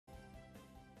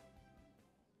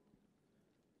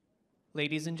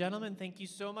Ladies and gentlemen, thank you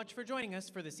so much for joining us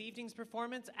for this evening's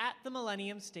performance at the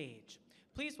Millennium stage.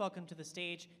 Please welcome to the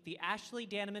stage the Ashley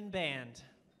Daneman Band.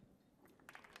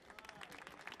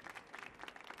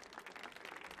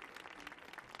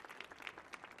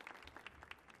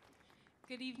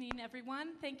 Good evening,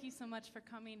 everyone. Thank you so much for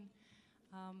coming.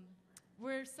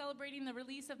 We're celebrating the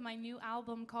release of my new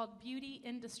album called Beauty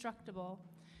Indestructible.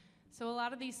 So a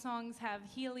lot of these songs have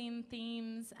healing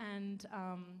themes and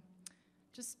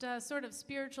just sort of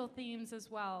spiritual themes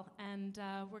as well. And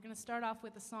we're going to start off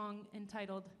with a song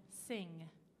entitled Sing.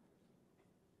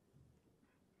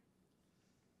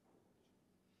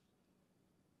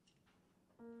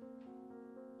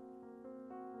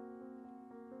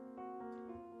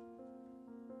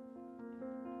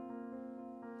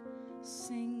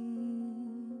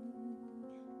 Sing.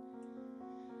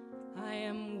 I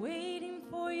am waiting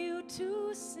for you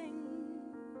to sing.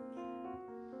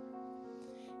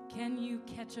 Can you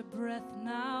catch a breath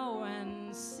now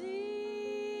and sing?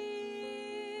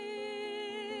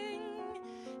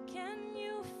 Can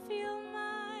you feel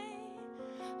my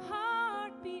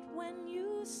heartbeat when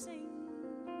you sing?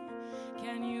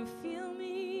 Can you feel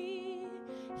me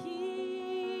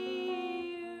here?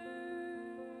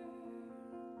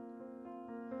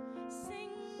 Sing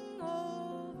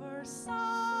over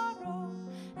sorrow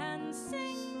and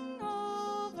sing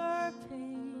over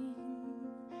pain.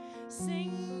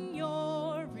 Sing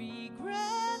your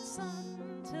regrets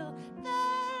until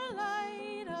they're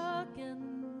light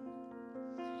again.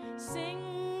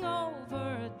 Sing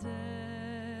over death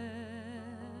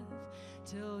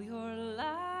till you're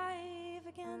alive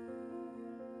again.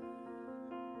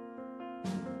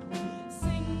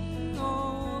 Sing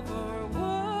over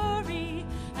worry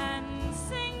and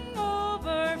sing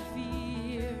over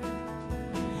fear.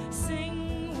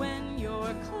 Sing when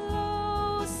you're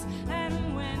close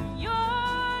and when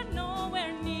you're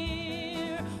nowhere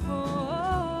near. Oh,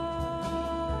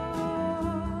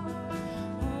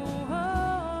 oh,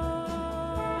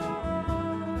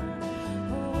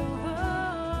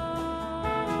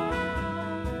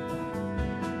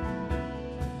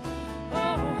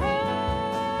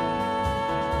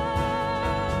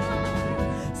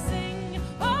 Sing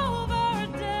over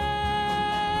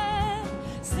death.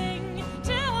 Sing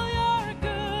till you're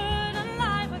good and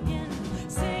alive again.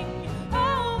 Sing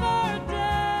over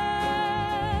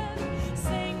death.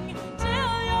 Sing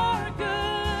till you're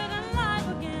good and alive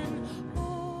again. Oh,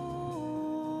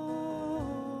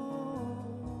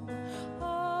 oh,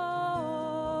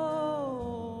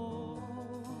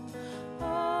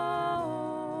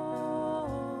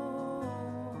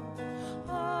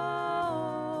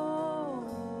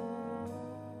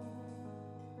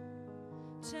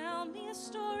 Tell me a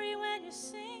story when you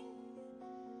sing.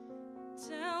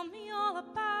 Tell me all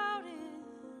about it.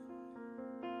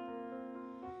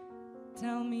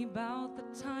 Tell me about the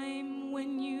time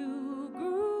when you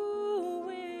grew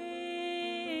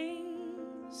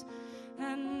wings.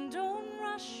 And don't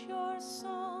rush your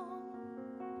song.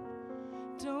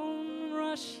 Don't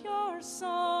rush your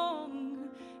song.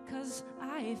 'Cause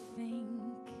I think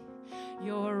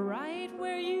you're right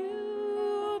where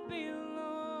you belong.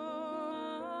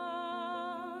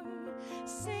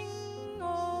 Sing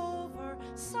over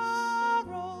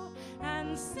sorrow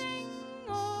and sing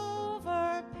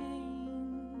over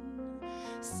pain.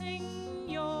 Sing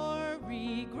your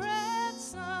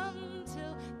regrets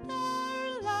until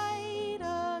they're light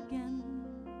again.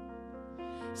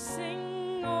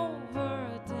 Sing over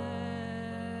death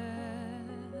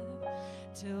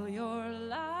till you're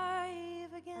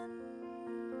alive again.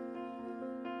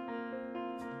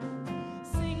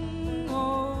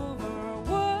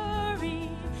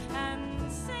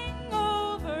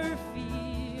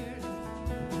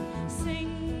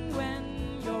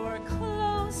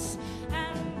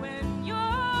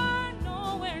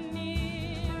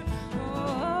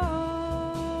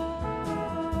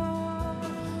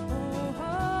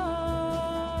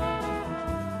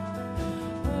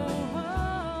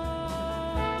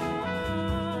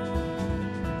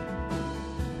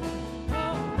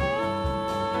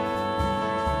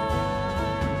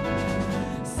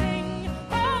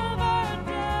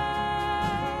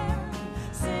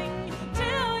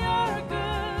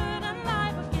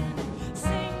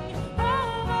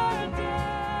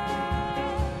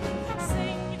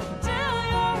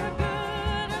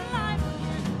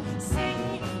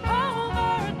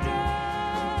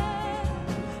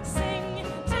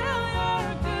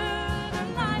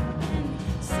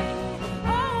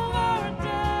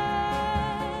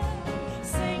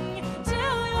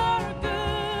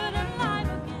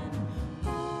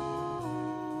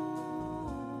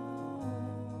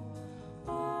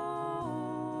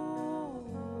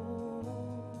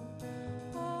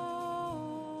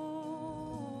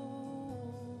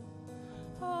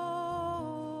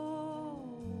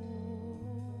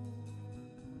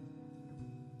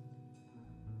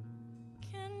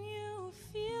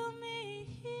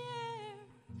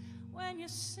 when you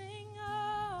sing,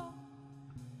 oh,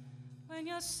 when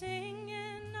you're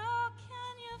singing, oh,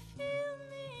 can you feel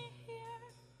me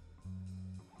here?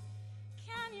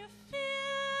 Can you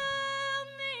feel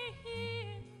me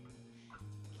here?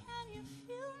 Can you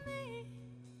feel me?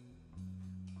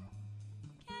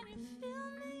 Can you feel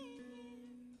me here?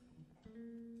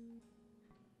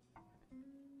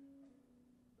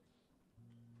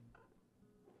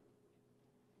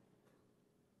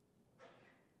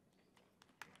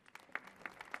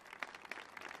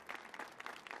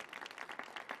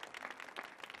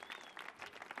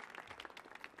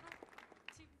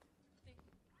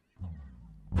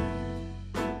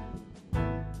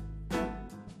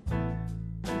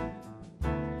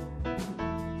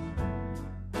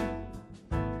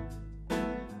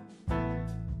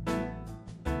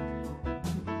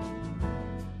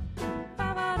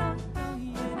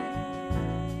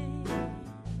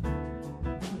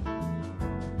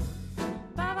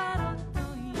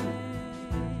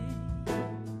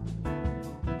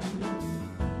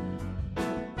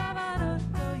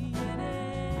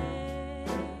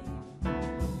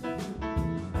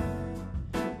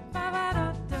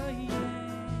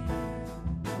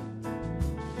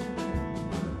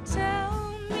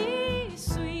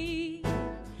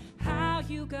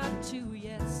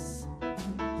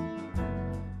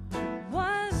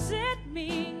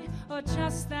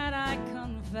 Just that I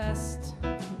confessed.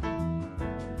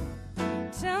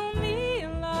 Tell me,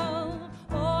 love,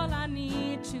 all I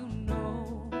need to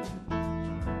know.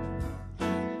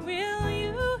 Will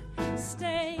you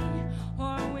stay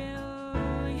or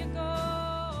will you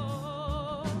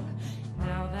go?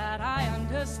 Now that I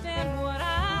understand what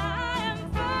I am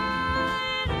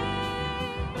fighting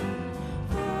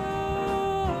for,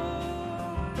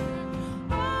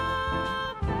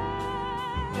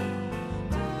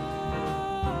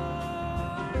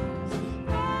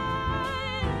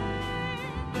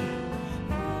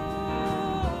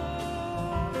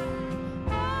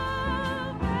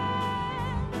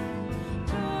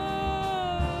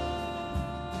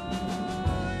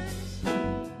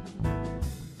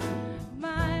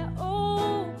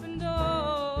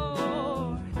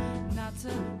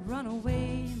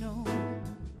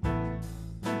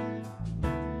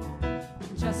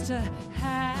 just to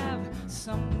have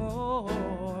some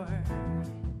more,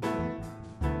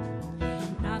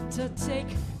 not to take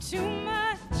too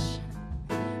much,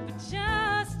 but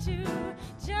just to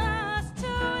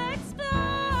explore.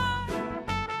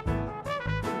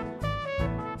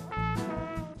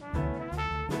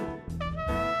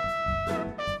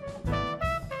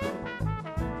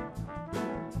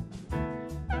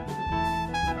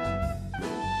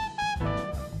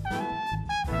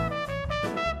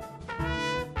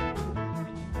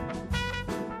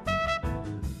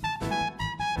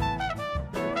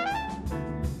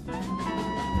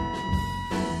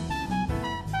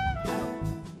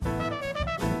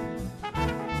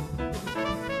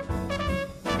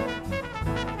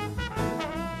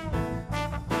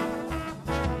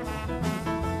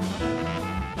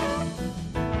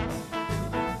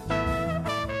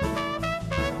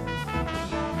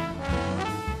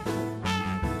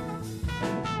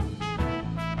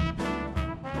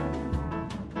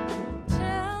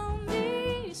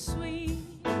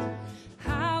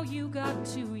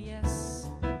 To yes,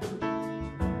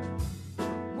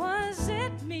 was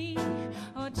it me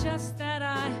or just that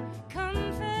I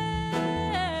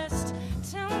confessed?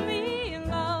 Tell me,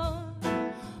 love,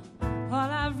 all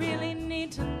I really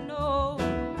need to know.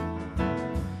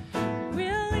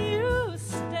 Will you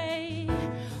stay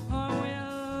or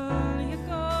will you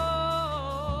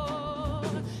go?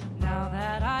 Now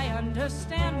that I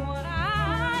understand what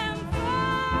I am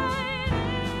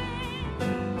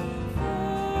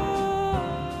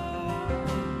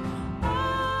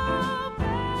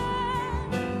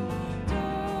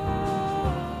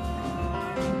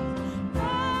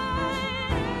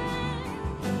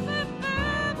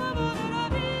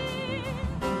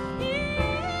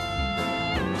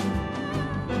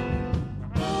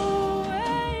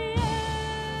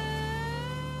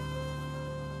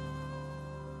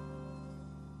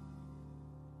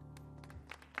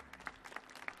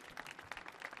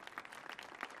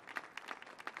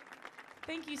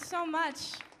Thank you so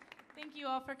much. Thank you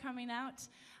all for coming out.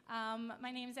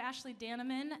 My name is Ashley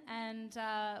Daneman, and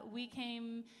we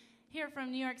came here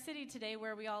from New York City today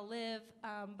where we all live,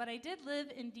 but I did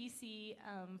live in DC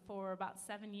for about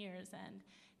 7 years, and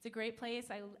it's a great place.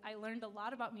 I learned a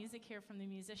lot about music here from the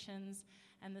musicians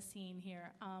and the scene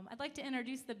here. I'd like to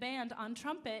introduce the band. On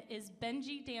trumpet is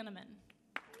Benji Daneman.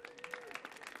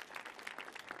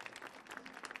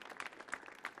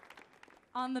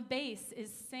 On the bass is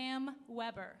Sam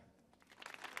Weber.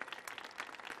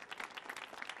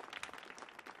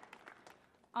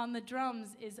 On the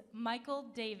drums is Michael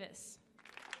Davis.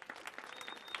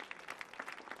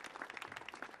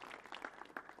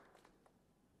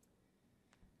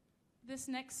 This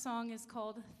next song is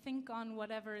called Think on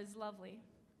Whatever is Lovely.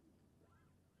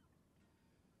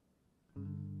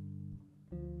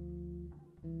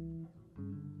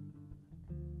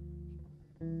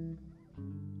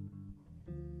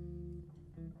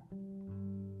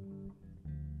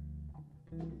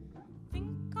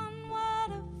 Think on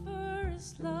whatever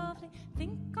is lovely.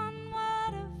 Think on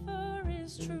whatever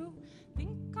is true.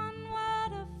 Think on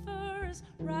whatever is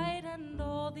right, and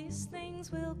all these things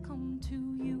will come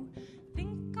to you.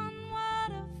 Think on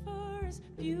whatever is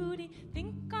beauty.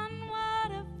 Think on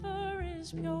whatever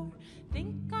is pure.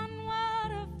 Think on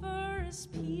whatever is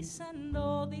peace, and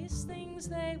all these things,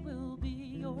 they will be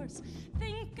yours.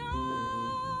 Think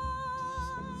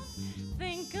on,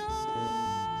 think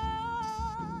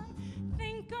on,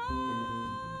 think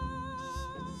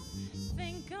on,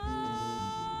 think on.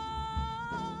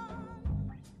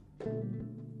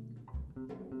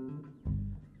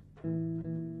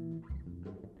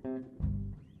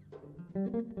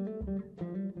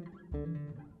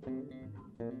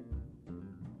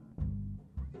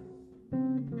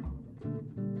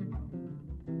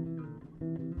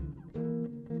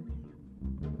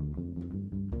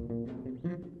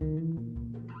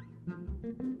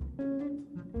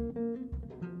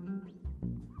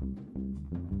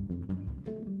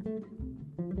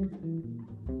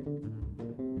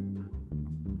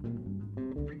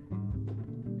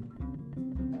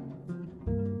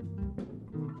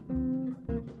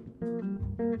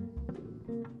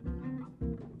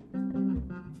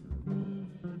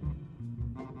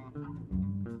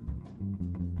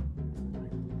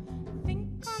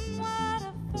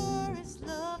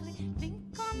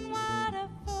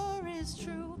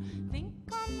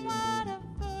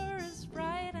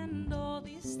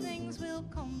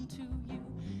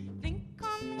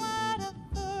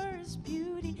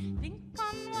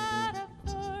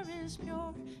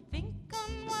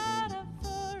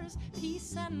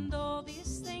 And all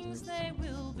these things, they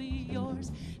will be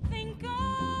yours. Think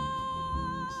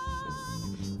on,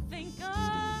 think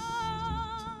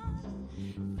on,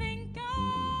 think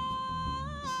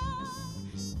on,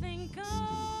 think on.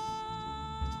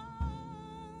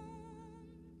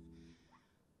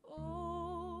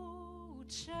 Oh,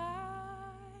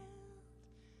 child,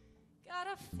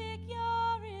 gotta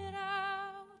figure it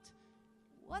out.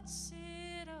 What's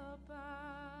it about?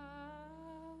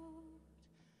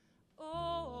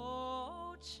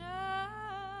 Oh,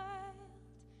 child,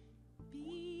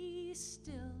 be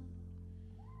still.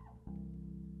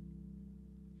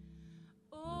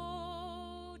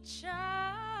 Oh,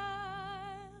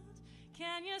 child,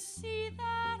 can you see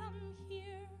that I'm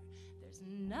here? There's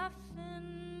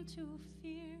nothing to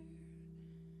fear.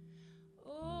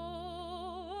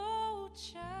 Oh,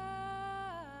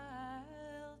 child,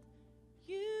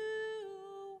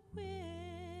 you will.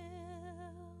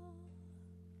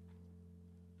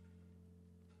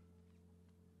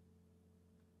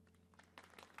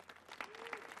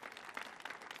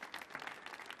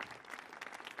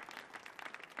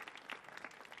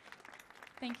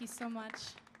 Thank you so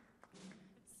much.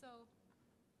 So,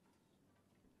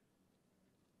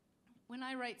 when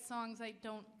I write songs, I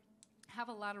don't have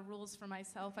a lot of rules for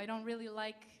myself. I don't really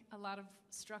like a lot of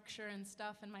structure and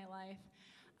stuff in my life.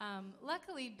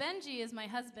 Luckily, Benji is my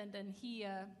husband, and he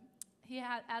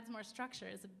adds more structure.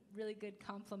 It's a really good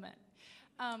compliment.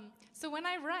 So when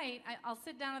I write, I'll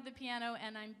sit down at the piano,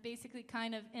 and I'm basically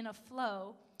kind of in a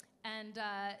flow. And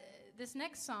this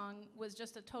next song was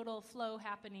just a total flow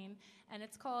happening, and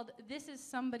it's called This Is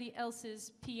Somebody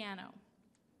Else's Piano.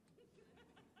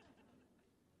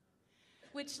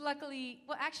 Which luckily,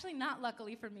 well, actually not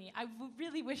luckily for me. I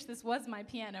really wish this was my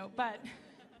piano, but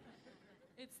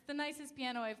it's the nicest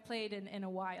piano I've played in a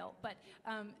while. But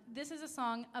this is a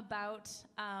song about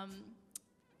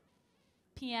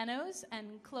pianos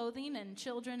and clothing and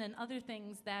children and other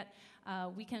things that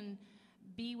we can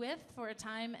be with for a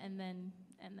time and then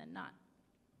not.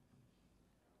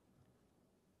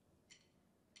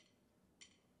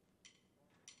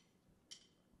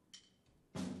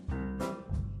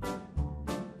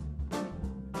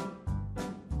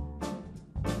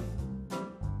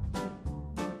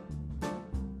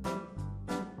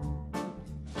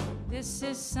 This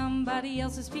is somebody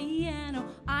else's piano.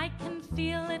 I can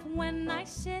feel it when I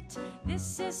sit.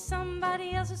 This is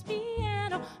somebody else's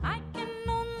piano. I can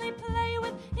only play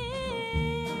with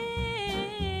it.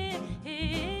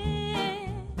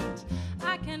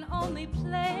 I can only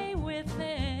play with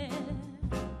it.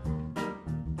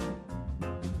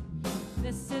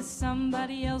 This is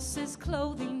somebody else's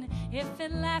clothing. if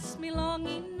it lasts me long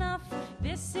enough.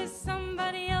 This is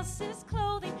somebody else's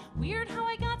clothing. Weird how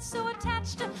I got so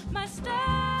attached to my stuff.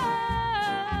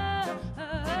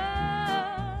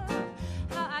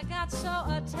 How I got so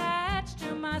attached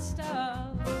to my stuff.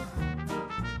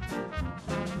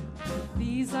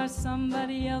 These are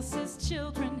somebody else's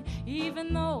children,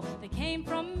 even though they came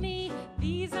from me.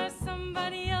 These are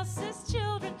somebody else's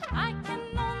children. I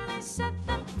can only set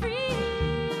them free.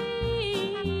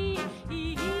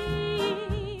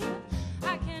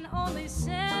 I can only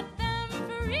set them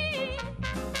free.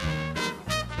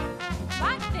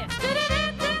 Like this.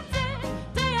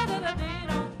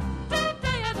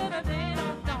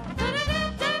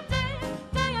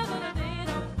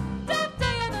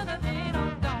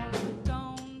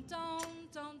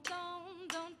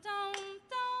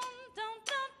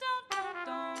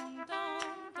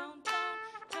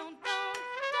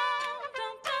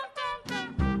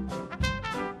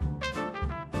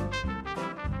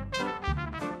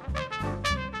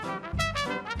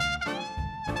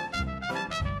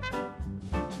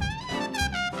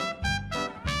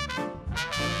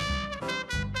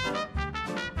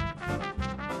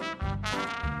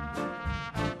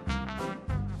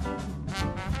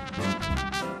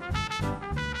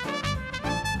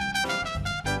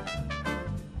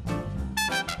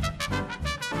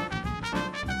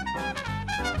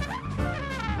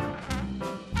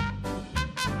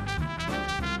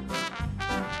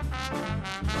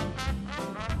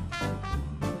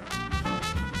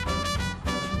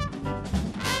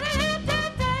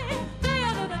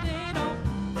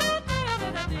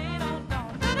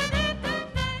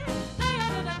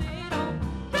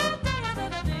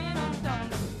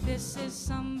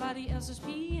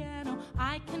 Piano,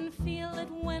 I can feel it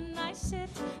when I sit.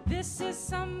 This is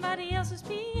somebody else's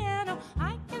piano.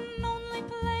 I can only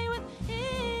play with it.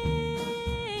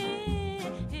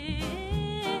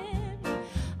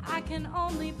 I can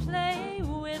only play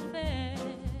with it.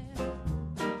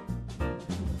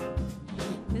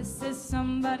 This is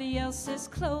somebody else's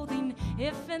clothing.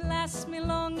 If it lasts me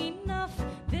long enough.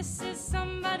 This is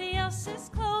somebody else's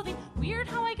clothing. Weird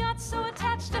how I got so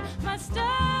attached to my stuff.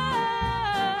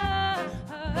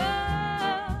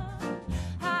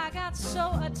 I got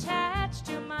so attached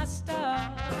to my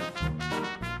stuff.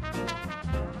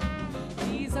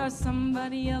 These are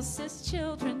somebody else's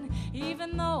children,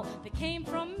 even though they came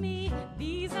from me.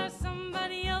 These are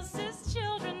somebody else's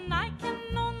children. I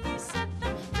can only set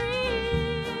them free.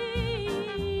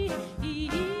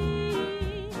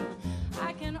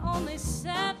 I can only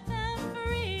set them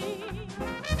free.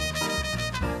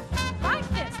 Like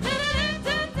this.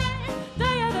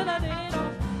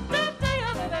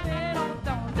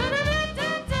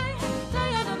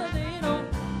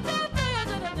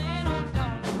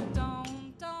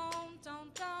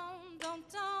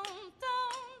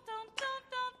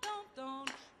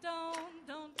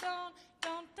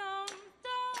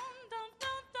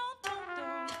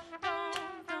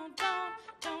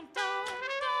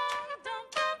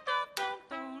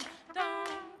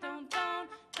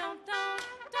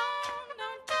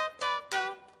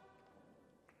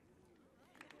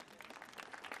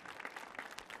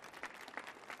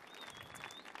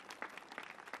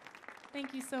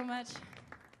 Thank you so much.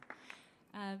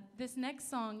 This next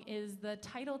song is the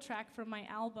title track from my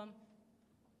album.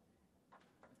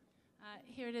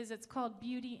 Here it is. It's called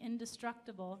Beauty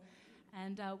Indestructible.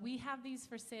 And we have these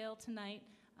for sale tonight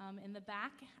in the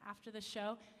back after the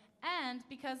show. And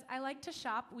because I like to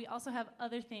shop, we also have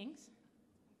other things.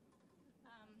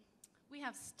 We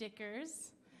have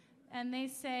stickers. And they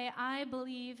say, I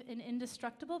believe in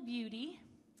indestructible beauty.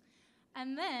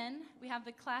 And then we have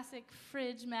the classic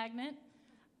fridge magnet.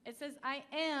 It says, I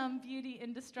am beauty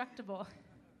indestructible.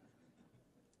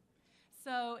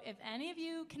 So if any of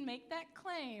you can make that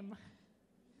claim,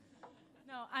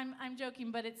 no, I'm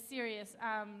joking, but it's serious.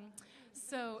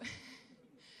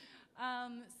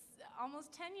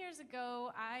 Almost 10 years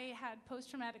ago, I had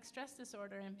post-traumatic stress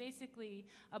disorder, and basically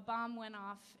a bomb went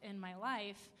off in my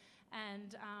life,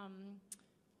 and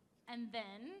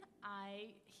then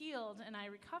I healed and I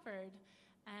recovered.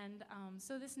 And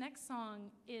so this next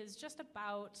song is just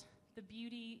about the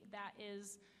beauty that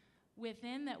is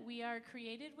within, that we are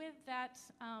created with, that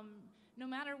no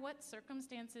matter what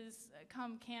circumstances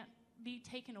come, can't be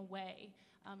taken away,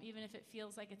 even if it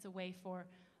feels like it's away for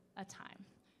a time.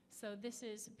 So this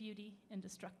is Beauty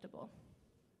Indestructible.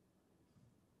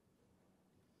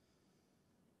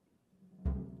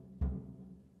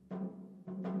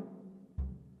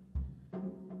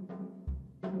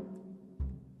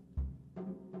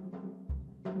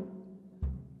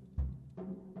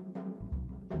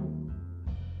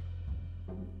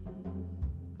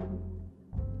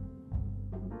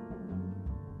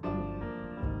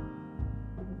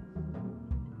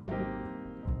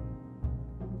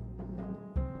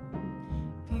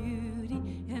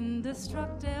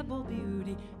 indestructible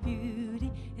beauty,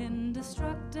 beauty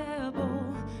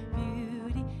indestructible,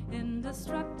 beauty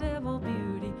indestructible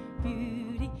beauty,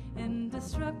 beauty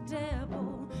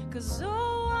indestructible. 'Cause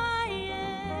oh, I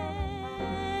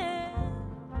am,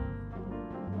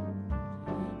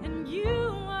 and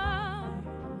you are,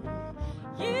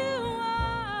 you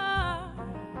are,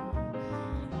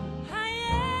 I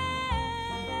am.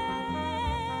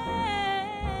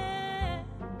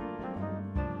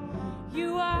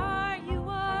 You are, you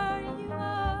are, you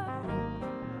are.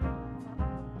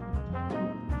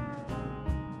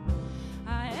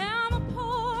 I am a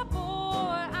poor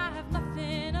boy, I have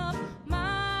nothing of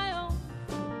my own,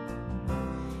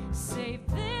 save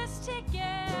this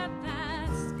ticket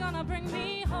that's gonna bring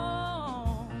me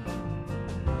home.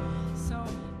 So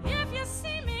if you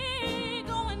see me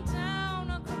going down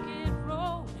a crooked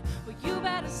road, well, you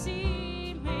better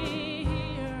see me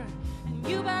here, and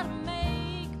you better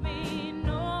make me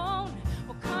known.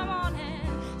 Well, come on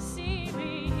and see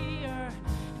me here,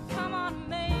 and come on and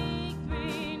make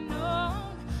me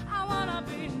known. I wanna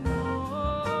be known.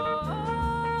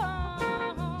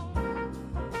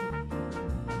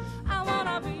 I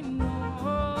wanna be known.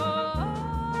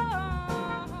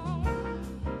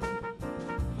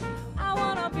 I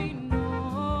wanna be known.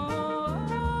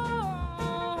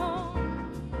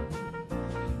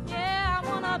 Yeah, I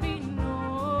wanna be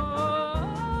known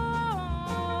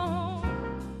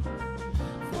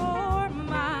for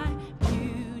my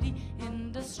beauty,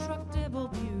 indestructible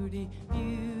beauty,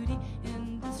 beauty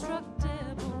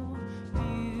indestructible,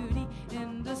 beauty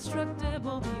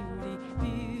indestructible beauty,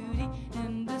 beauty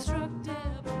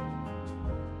indestructible.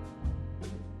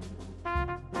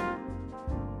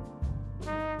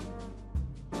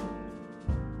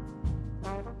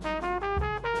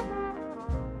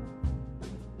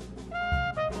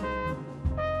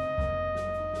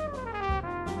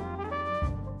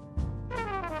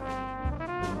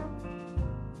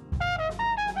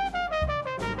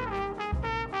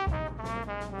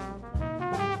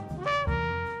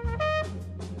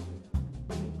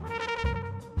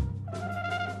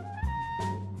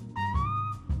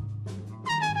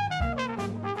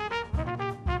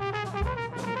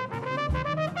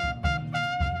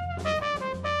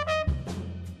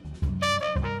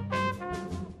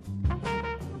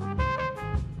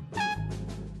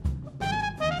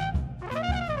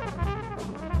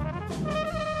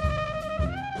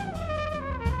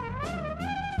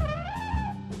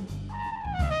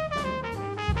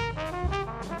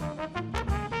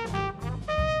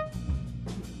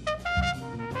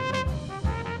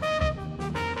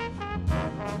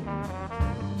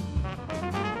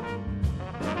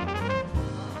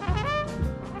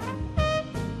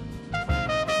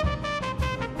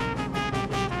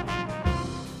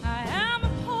 I am a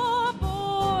poor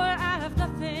boy, I have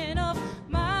nothing of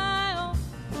my own,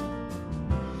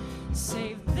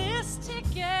 save this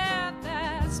ticket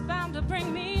that's bound to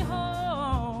bring me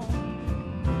home.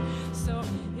 So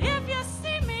if you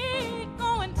see me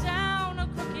going down a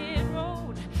crooked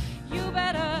road, you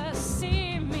better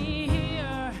see me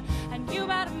here, and you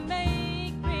better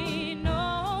make me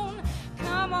known.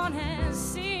 Come on and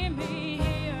see me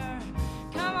here,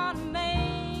 come on and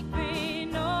make me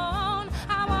known.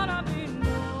 I wanna be known.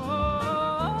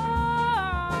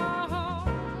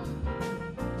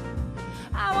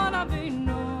 I wanna be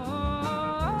known.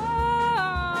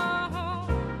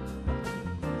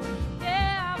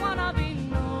 Yeah, I wanna be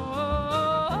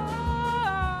known.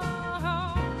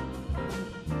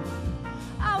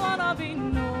 I wanna be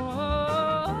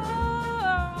known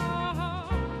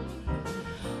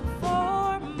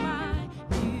for my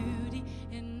beauty,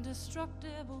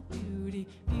 indestructible beauty,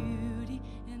 beauty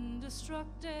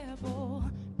indestructible,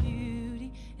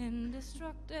 beauty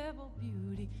indestructible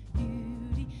beauty,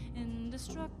 beauty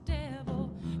indestructible.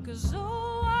 'Cause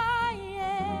oh, I am,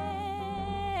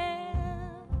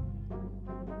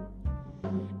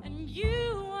 and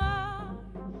you are,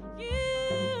 you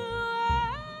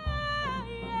are,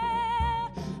 yeah,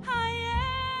 I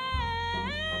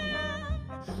am,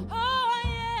 oh, I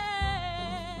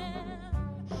am.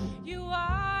 You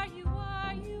are, you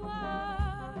are, you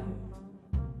are.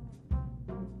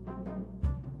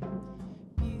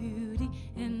 Beauty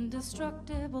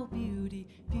indestructible beauty,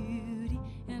 beauty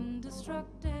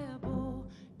indestructible,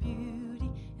 beauty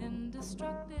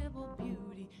indestructible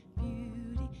beauty,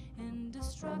 beauty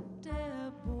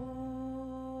indestructible.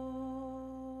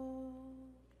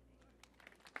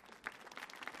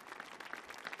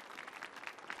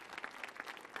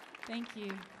 Thank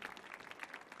you.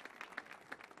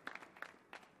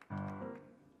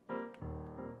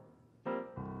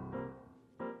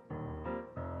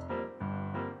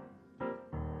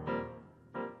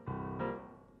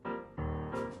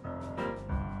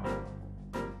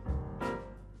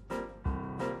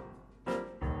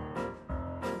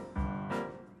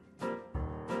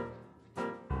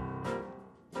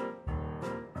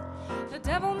 The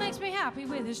devil makes me happy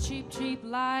with his cheap, cheap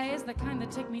lies, the kind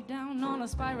that take me down on a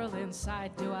spiral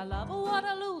inside. Do I love or would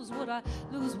I lose? Would I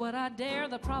lose what I dare?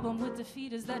 The problem with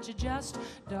defeat is that you just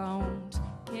don't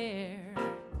care.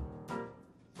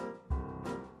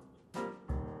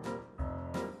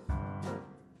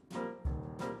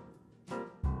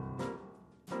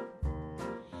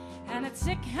 And it's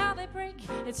sick how they break,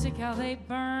 it's sick how they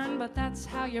burn, but that's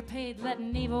how you're paid,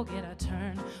 letting evil get a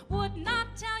turn. Would not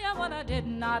tell you what I did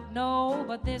not know,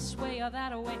 but this way or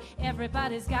that way,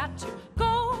 everybody's got to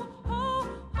go. Oh,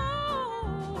 oh,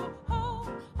 oh, oh,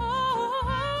 oh,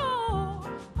 oh,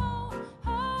 oh,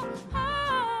 oh,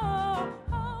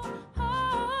 oh, oh.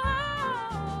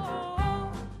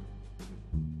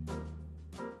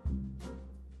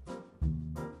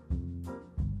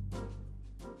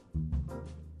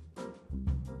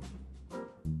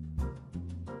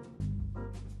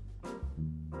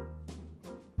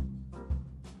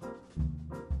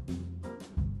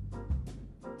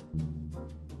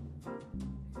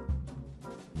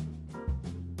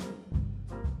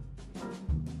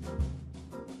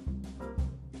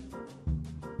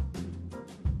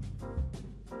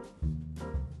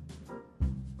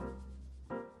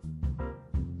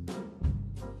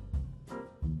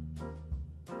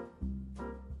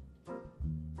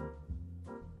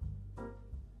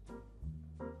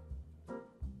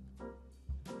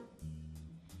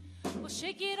 Well,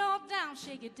 shake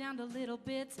it down to little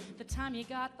bits. The time you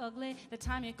got ugly, the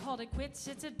time you called it quits.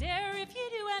 It's a dare if you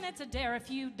do, and it's a dare if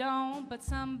you don't. But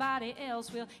somebody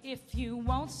else will if you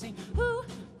won't sing. Ooh,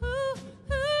 ooh,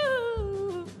 ooh,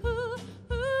 ooh, ooh,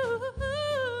 ooh,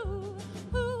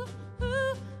 ooh, ooh,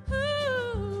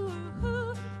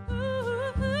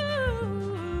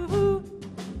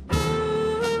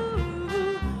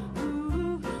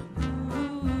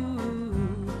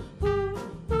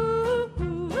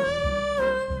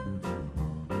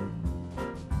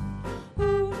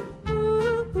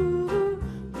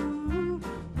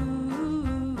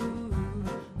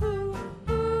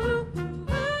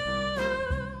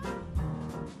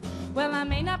 well, I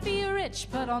may not be rich,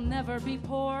 but I'll never be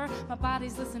poor. My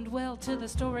body's listened well to the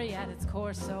story at its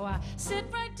core, so I sit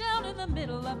right down in the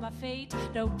middle of my fate.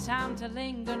 No time to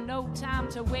linger, no time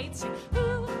to wait. Sing,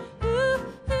 ooh, ooh,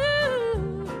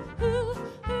 ooh, ooh,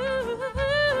 ooh,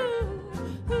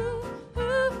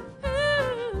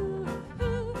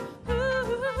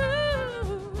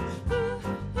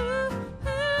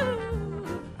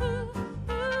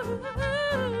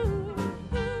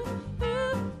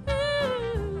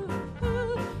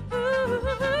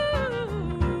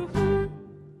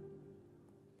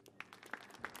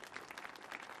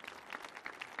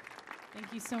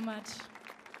 Thank you so much.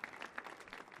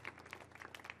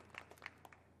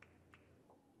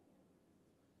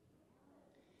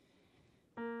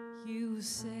 You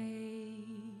say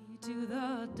to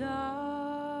the dark,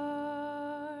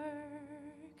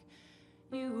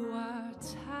 you are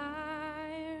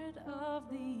tired of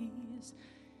these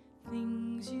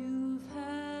things you've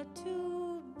had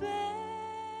to bear,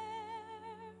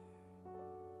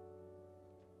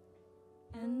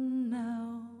 and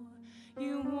now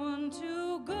you want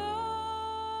to go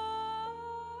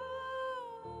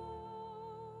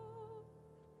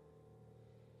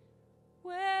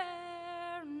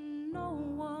where no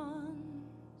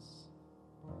one's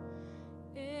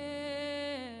ever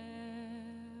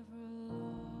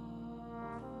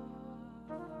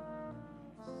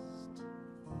lost.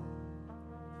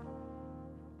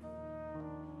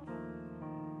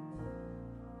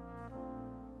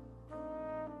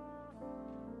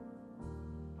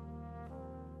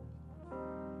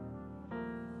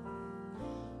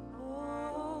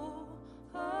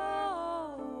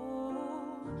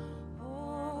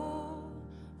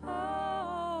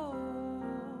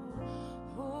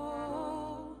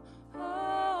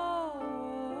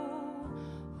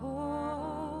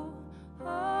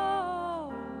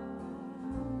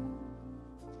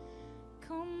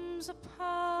 Comes a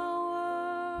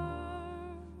power,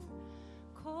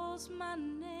 calls my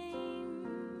name.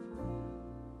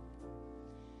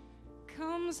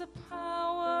 Comes a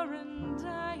power and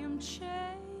I am changed.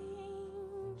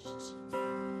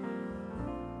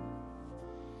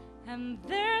 And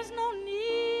there's no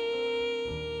need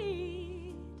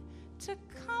to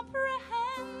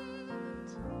comprehend.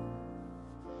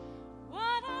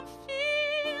 What I'm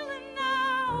feeling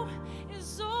now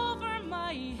is over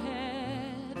my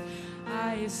head.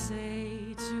 I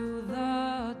say to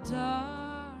the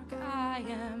dark, I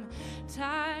am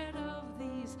tired of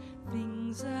these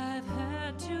things I've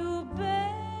had to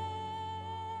bear.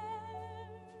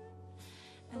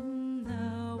 And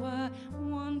now I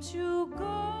want to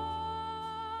go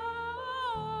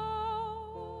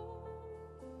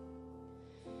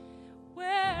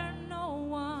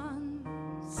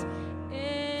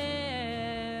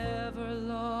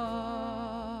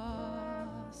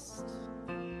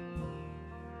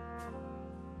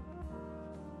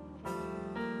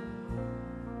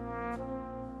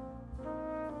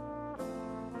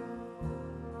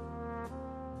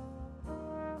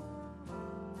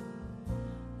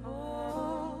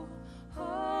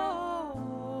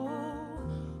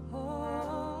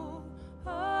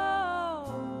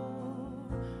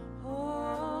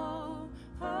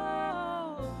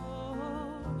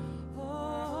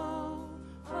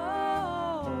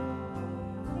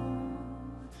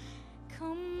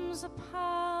knows a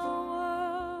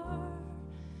power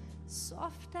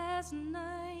soft as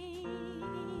night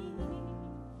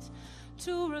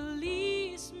to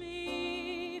release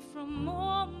me from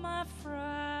all my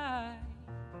fright.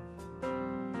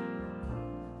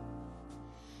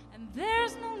 And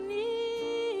there's no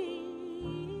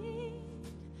need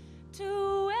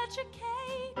to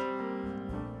educate,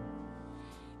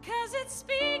 'cause it's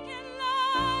speaking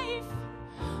life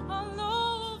all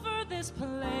over this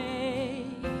place.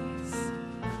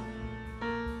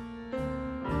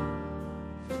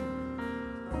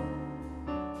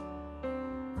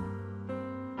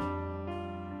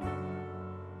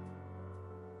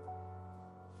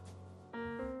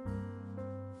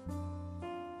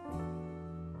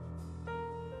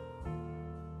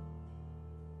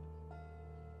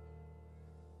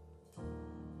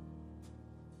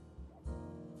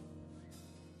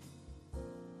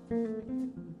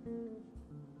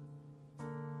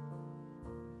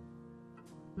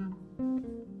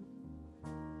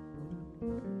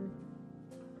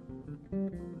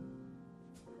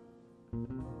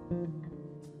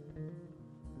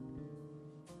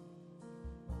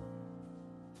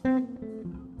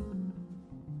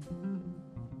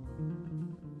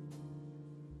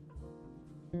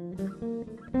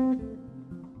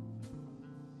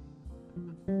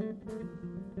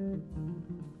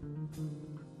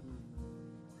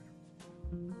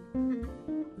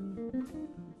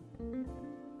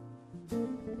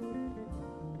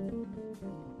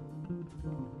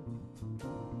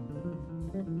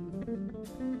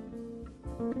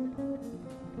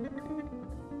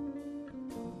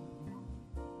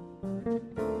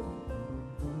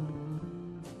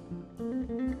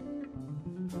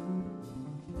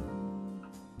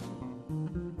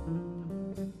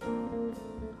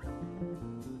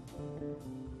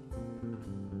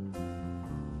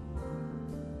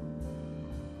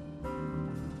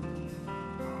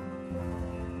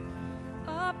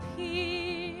 Up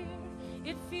here,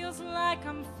 it feels like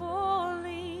I'm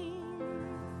falling,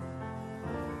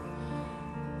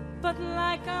 but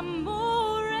like I'm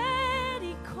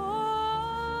already caught.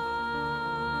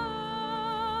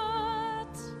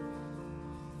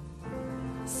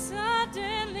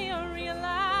 Suddenly I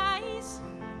realize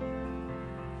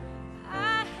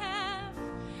I have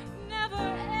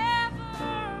never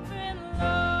ever been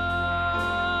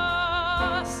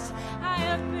lost. I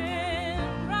have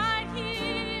been right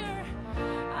here.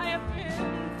 I have been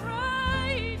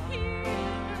right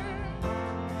here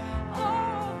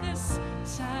all this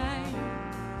time.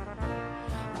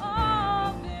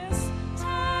 All this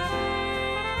time.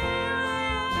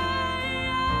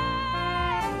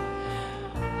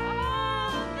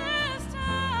 All this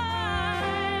time.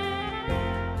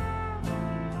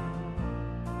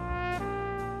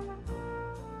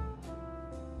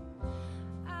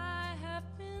 I have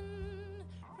been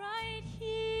right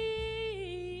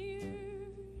here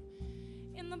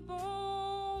in the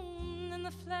bone, in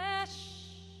the flesh.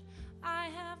 I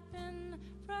have been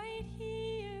right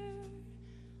here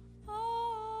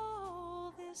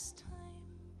all this time.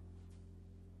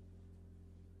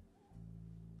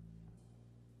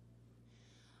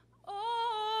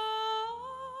 All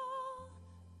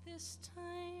this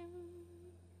time.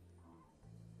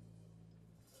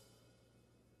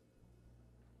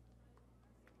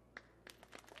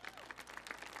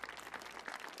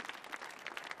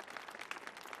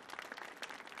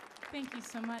 Thank you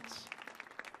so much.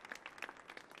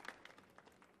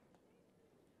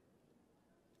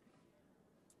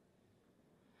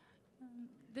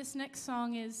 This next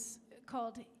song is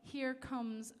called Here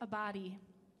Comes a Body.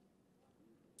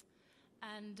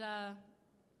 And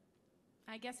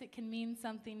I guess it can mean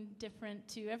something different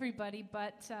to everybody,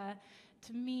 but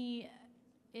to me,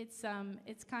 it's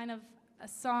kind of a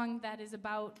song that is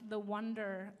about the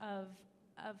wonder of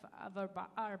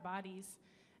our bodies,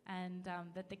 and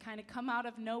that they kind of come out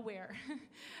of nowhere.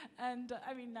 And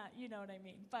I mean, not, you know what I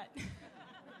mean, but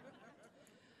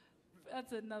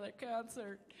that's another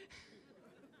concert.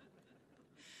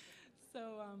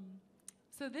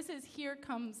 So this is Here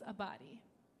Comes a Body.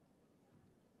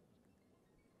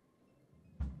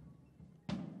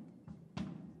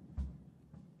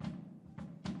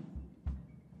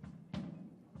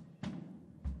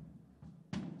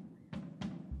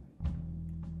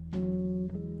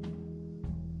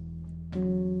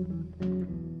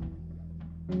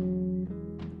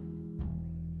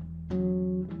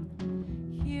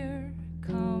 Here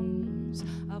comes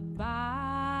a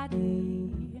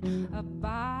body, a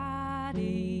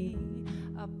body,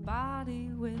 a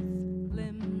body with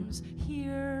limbs.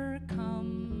 Here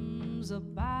comes a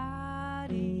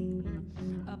body,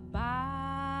 a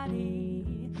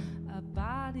body, a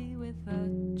body with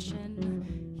a chest.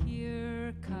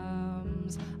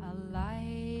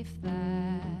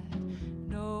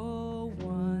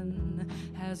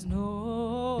 was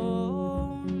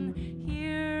known.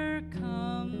 Here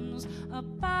comes a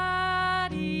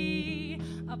body,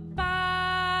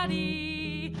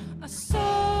 a soul.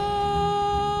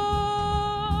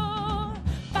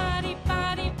 Body,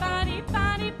 body, body,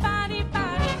 body, body,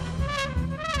 body.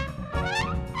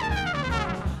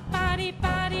 Body,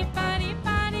 body, body,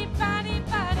 body, body,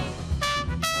 body.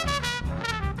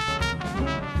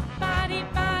 Body,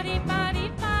 body, body,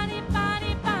 body,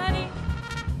 body, body.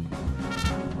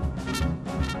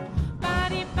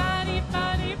 Body, body, body,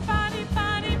 body, body, body. Body, body, body, body,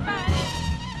 body.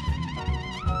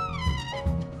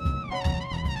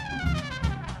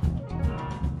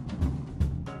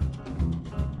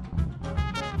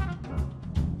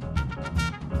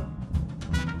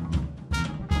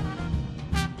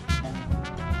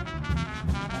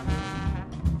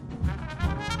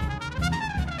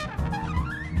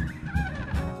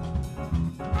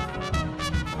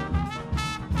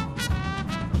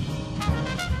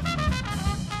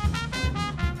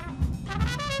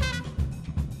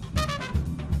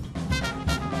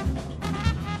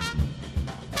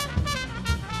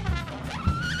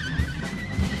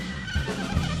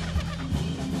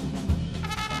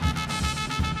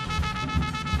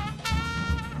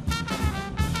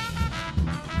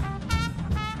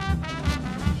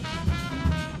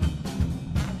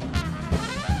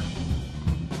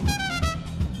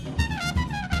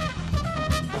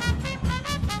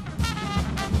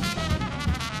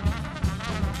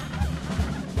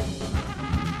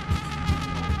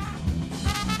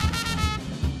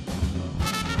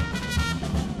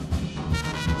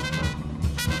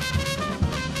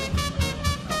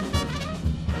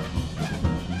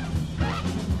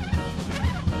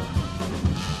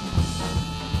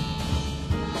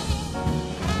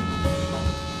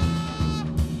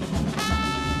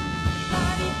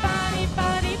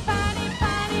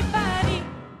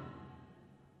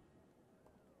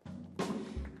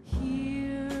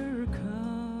 Here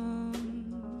comes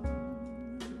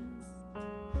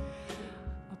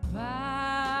a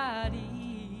body,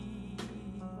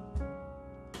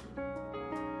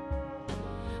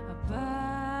 a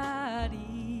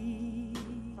body,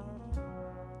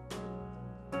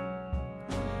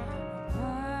 a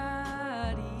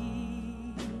body.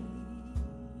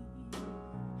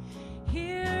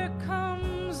 Here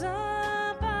comes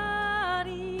a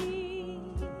body,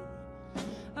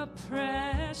 a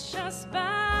precious body,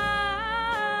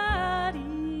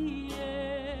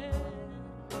 yeah,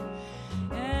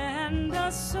 and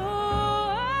a soul,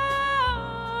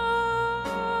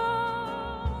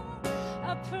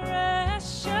 a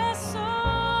precious soul.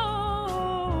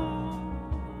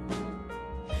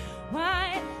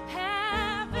 Why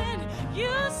haven't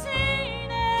you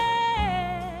seen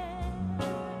it?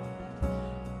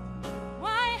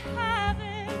 Why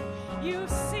haven't you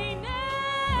seen it?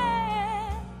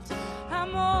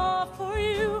 I'm all for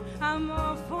you, I'm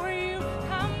all for you,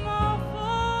 I'm all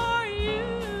for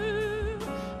you.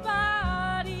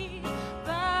 Body,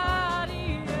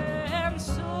 body, and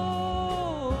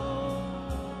soul.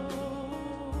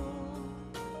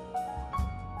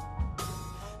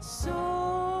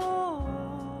 Soul.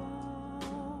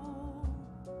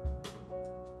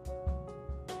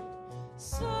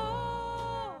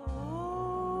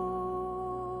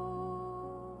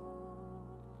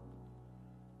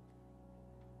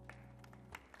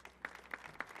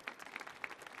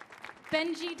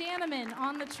 Benji Daneman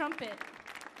on the trumpet.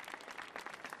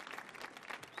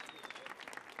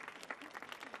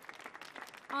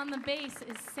 On the bass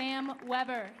is Sam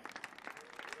Weber.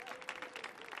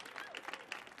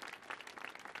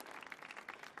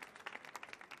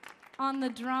 On the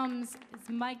drums is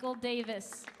Michael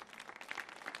Davis.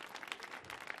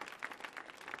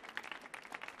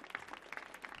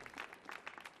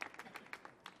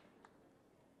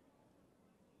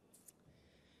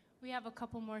 We have a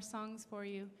couple more songs for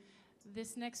you.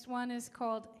 This next one is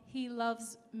called He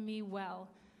Loves Me Well.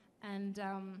 And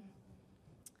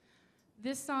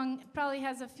this song probably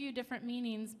has a few different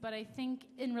meanings, but I think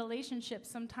in relationships,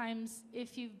 sometimes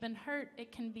if you've been hurt,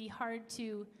 it can be hard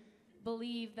to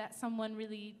believe that someone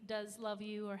really does love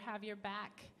you or have your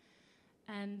back.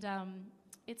 And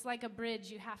it's like a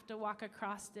bridge. You have to walk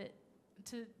across it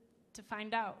to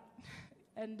find out.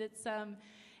 And it's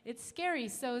scary.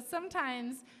 So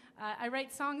sometimes I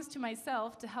write songs to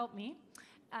myself to help me,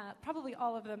 probably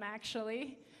all of them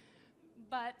actually,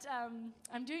 but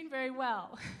I'm doing very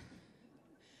well.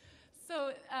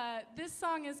 So this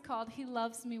song is called He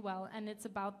Loves Me Well, and it's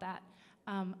about that.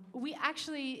 We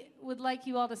actually would like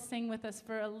you all to sing with us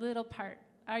for a little part.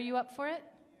 Are you up for it?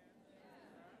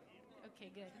 Okay,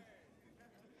 good.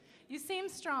 You seem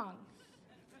strong.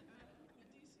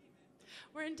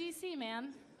 We're in DC,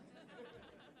 man.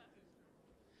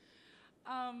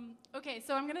 Okay,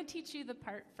 so I'm going to teach you the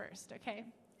part first, okay?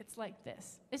 It's like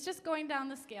this. It's just going down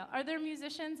the scale. Are there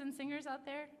musicians and singers out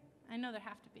there? I know there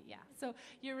have to be, yeah. So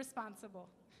you're responsible.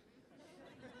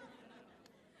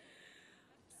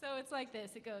 So it's like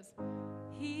this. It goes,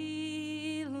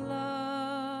 He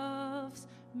loves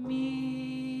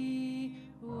me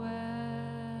well.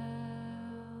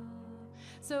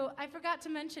 So I forgot to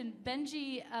mention,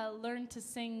 Benji learned to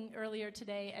sing earlier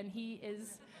today, and he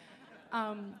is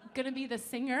going to be the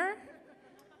singer.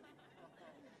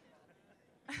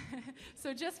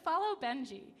 So just follow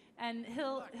Benji, and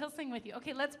he'll sing with you.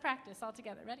 Okay, let's practice all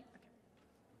together. Ready?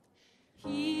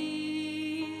 Okay.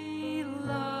 He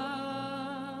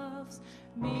loves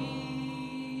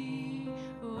me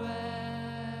well.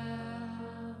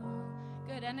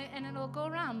 Good, and it'll go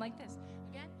around like this.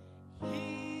 Again.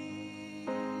 He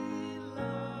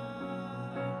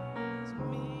loves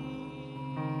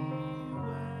me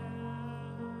well.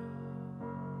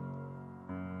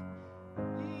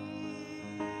 He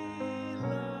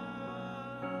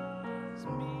loves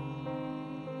me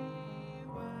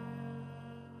well.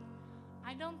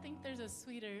 I don't think there's a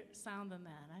sweeter sound than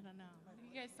that. I don't know.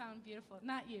 You guys sound beautiful.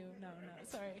 Not you. No,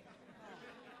 sorry.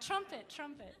 Trumpet.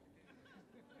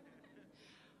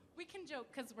 We can joke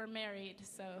because we're married,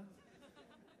 so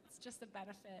it's just a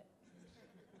benefit.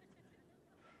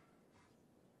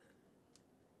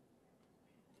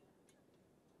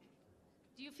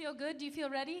 Do you feel good? Do you feel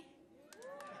ready?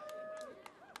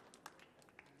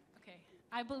 Okay,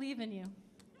 I believe in you.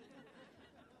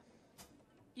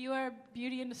 You are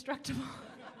Beauty Indestructible.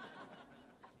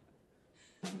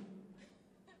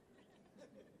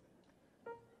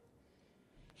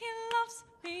 He loves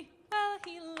me well,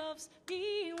 he loves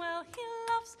me well, he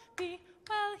loves me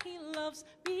well, he loves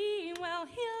me well,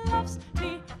 he loves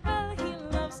me well, he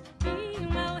loves me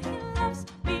well, he loves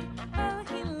me well,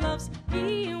 he loves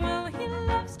me well, he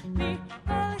loves me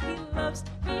well, he loves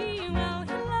me well,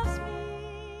 he loves me.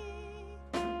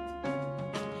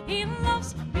 He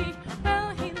loves me well,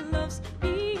 he loves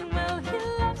me well, he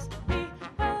loves me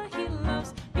well, he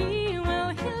loves me well,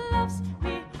 he loves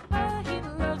me well, he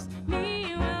loves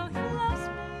me well, he loves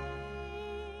me.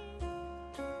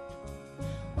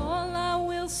 All I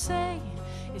will say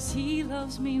is he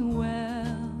loves me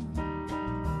well.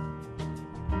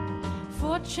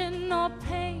 Fortune or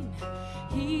pain,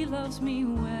 he loves me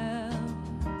well.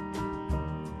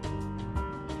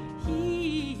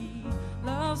 He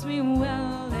loves me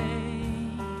well,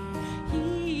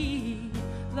 he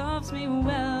loves me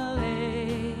well,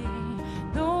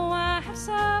 Though I have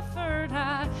suffered,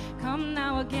 I come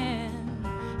now again.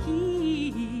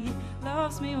 He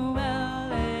loves me well,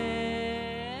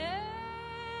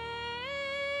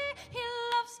 He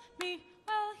loves me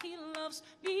well, he loves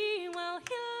me well,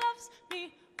 he loves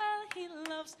me well, he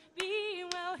loves me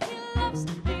well, he loves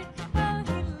me well,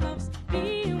 he loves me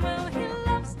well, he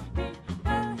loves me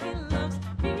well, he loves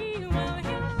me well,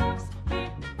 he loves me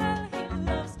well, he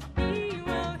loves me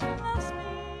well, he loves me.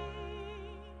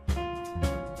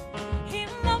 He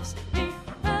loves me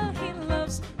well, he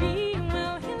loves me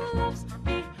well, he loves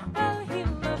me well, he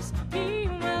loves me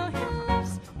well, he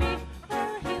loves me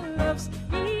well, he loves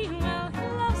me well, he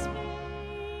loves me.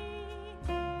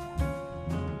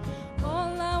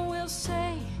 All I will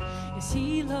say is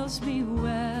he loves me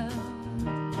well.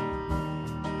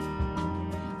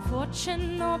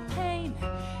 Fortune or pain,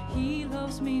 he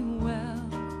loves me well.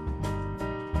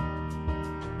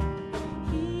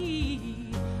 He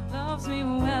loves me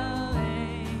well,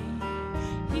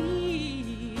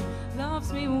 he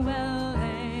loves me well,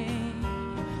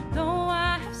 Though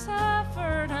I have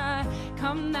suffered, I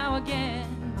come now again.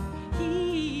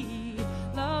 He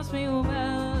loves me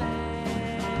well.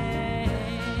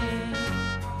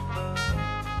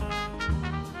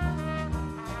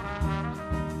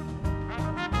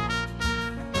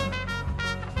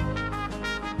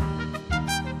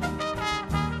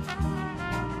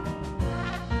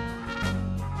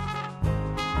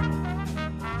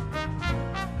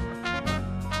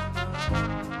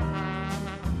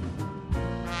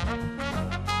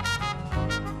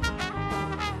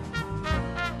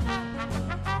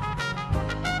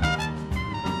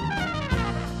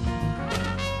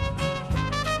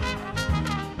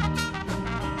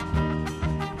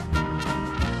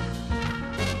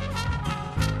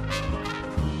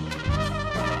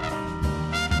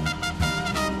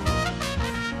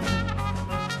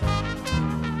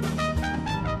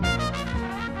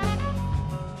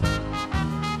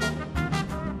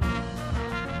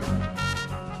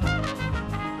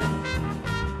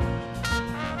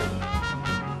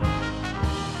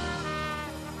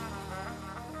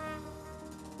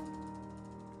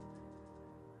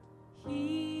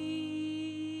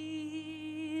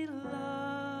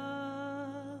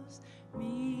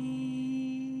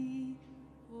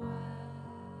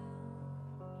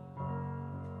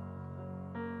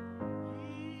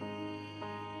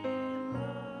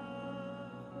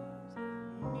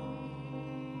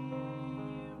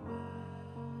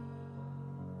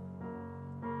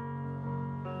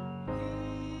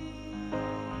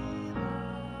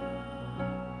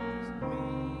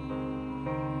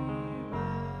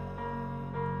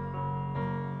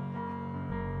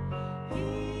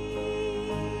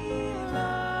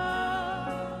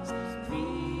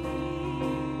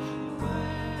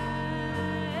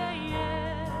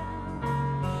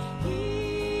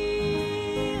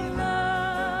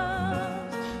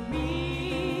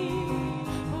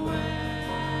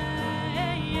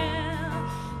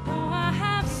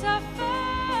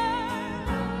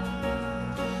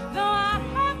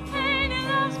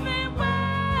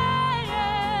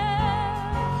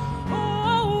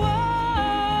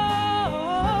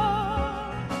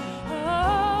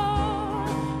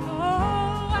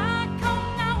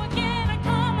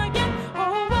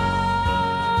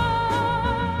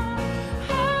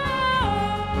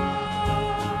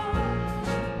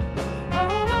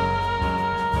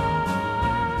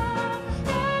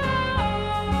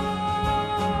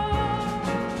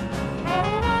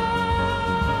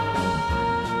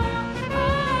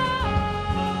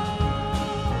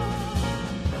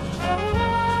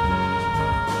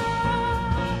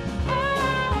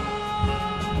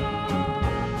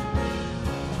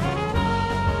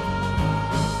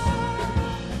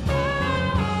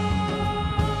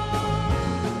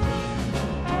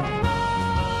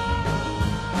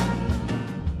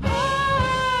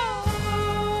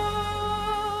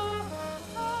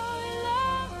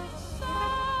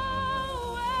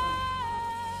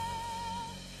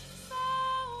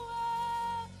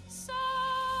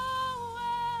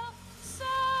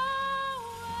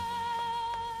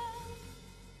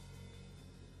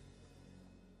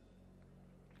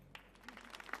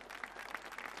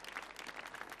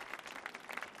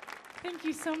 Thank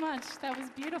you so much. That was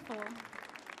beautiful.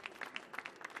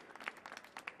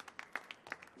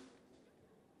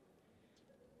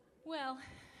 Well,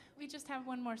 we just have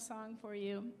one more song for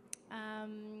you.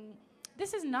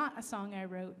 This is not a song I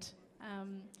wrote.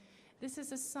 This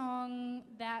is a song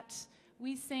that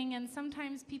we sing, and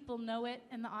sometimes people know it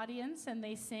in the audience and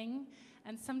they sing,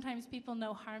 and sometimes people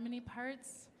know harmony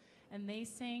parts and they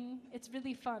sing. It's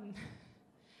really fun.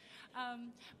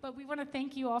 But we want to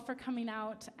thank you all for coming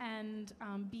out and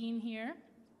being here.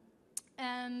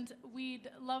 And we'd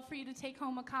love for you to take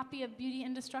home a copy of Beauty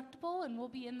Indestructible, and we'll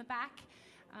be in the back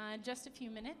in just a few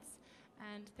minutes.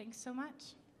 And thanks so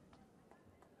much.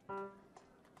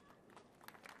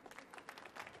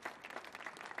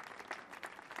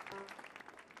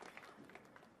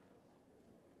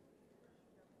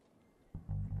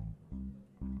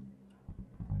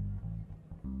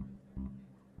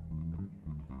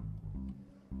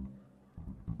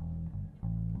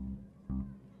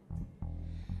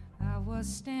 I was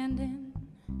standing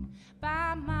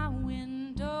by my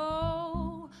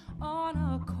window on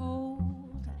a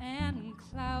cold and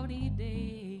cloudy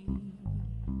day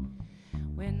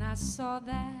when I saw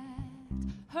that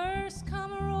hearse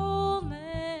come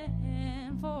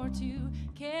rolling for to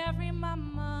carry my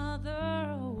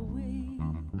mother away.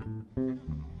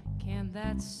 Can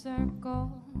that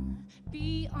circle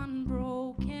be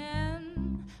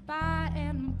unbroken by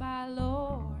and by,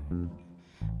 Lord?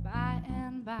 By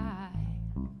and by,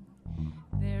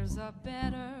 there's a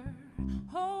better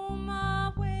home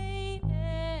awaiting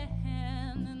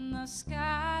in the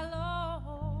sky,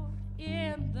 Lord,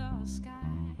 in the sky.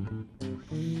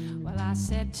 Well, I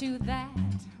said to that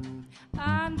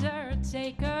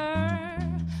undertaker,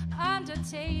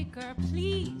 undertaker,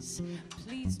 please,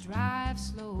 please drive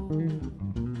slow,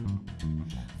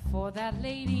 for that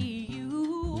lady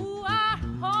you are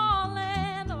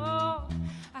hauling, oh,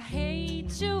 I hate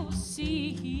to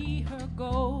see her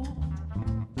go.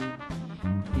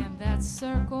 Can that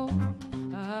circle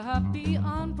be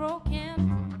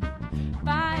unbroken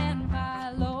by and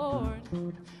by, Lord,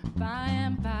 by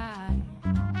and by?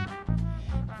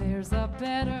 There's a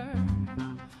better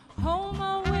home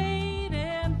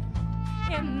awaiting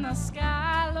in the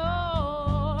sky,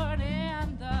 Lord,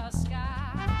 in the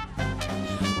sky.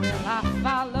 Well, I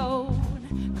followed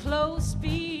close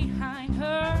behind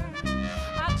her.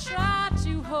 I tried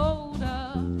to hold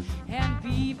up and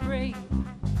be brave,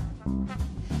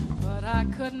 but I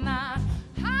could not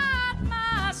hide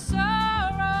my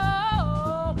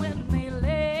sorrow when they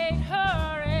laid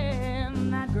her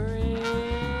in that grave.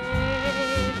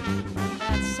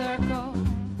 That circle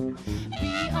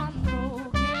be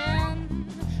unbroken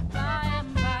by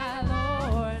and by,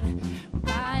 Lord,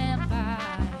 by and by.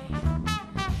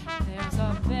 There's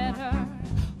a better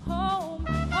home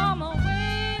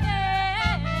awaiting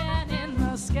in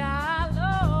the sky,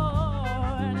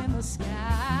 Lord, in the sky.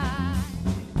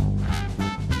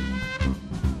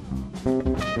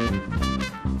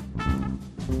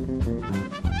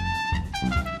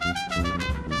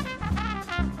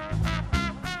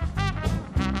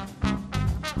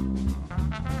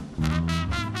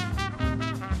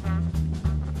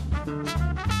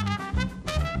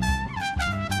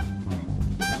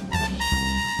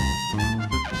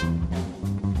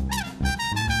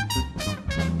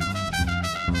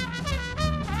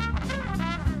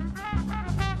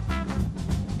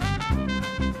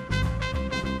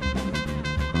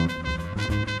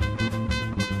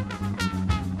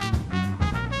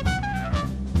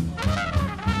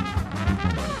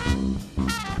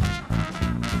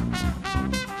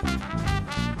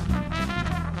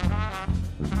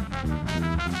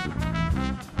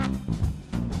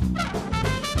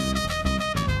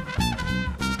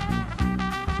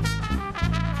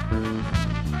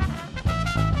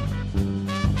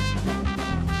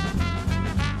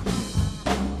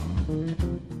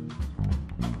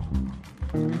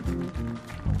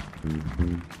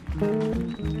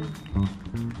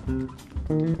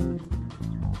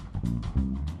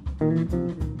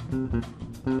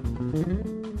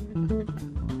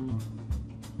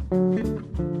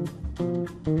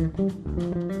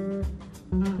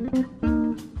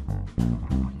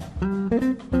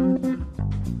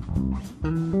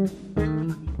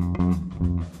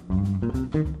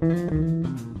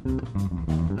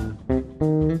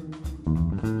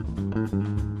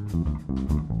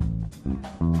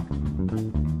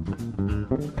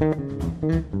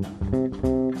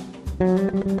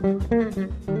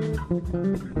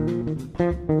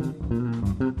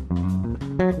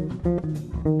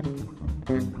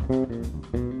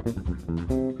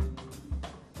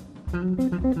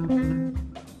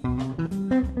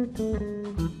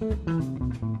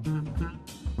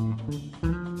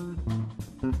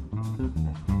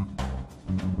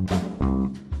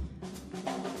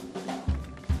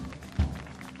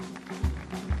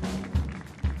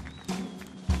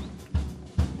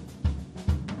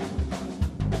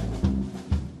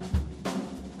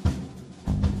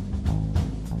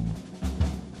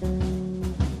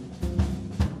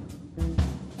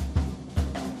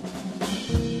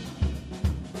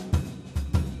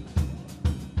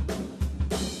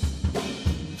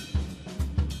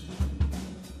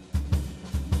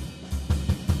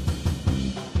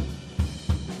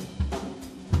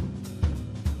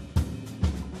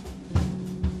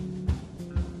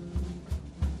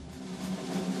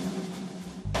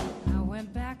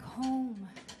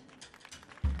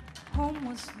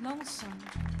 was lonesome.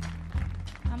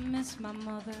 I miss my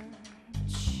mother,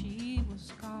 she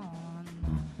was gone.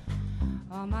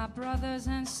 All my brothers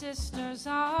and sisters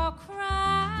are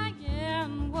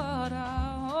crying. What a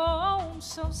home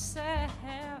so sad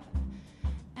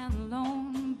and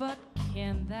alone. But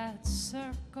can that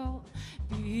circle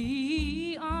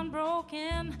be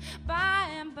unbroken by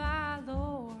and by,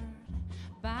 Lord?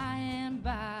 By and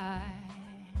by,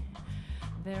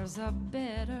 there's a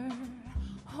better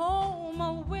home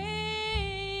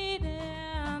awaiting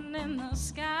in the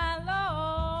sky,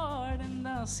 Lord, in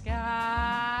the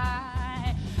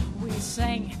sky. We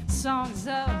sang songs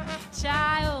of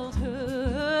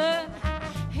childhood,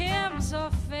 hymns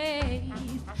of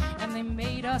faith, and they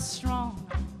made us strong.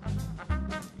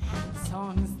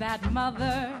 Songs that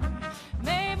Mother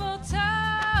Mabel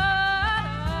taught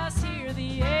us, hear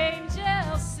the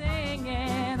angels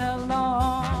singing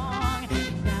along.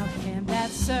 Now can that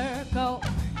circle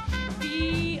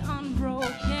be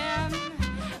unbroken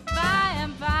by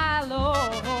and by,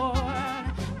 Lord,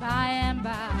 by and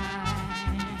by?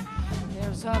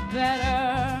 There's a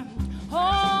better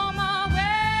home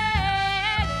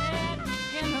awaiting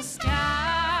in the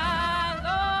sky,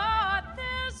 Lord.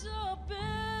 There's a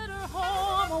better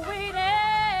home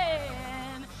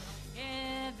awaiting.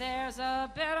 Yeah, there's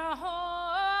a better home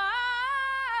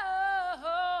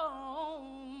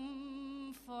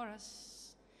for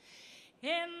us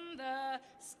in the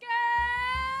sky.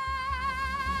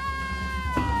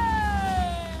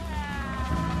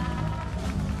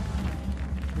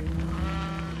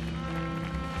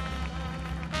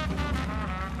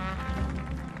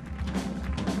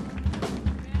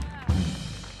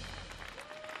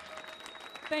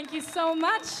 Thank you so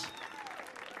much.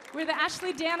 We're the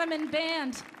Ashley Daneman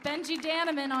Band. Benji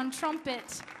Daneman on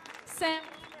trumpet, Sam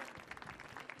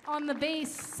on the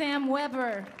bass, Sam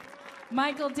Weber,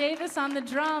 Michael Davis on the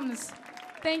drums.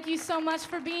 Thank you so much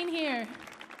for being here.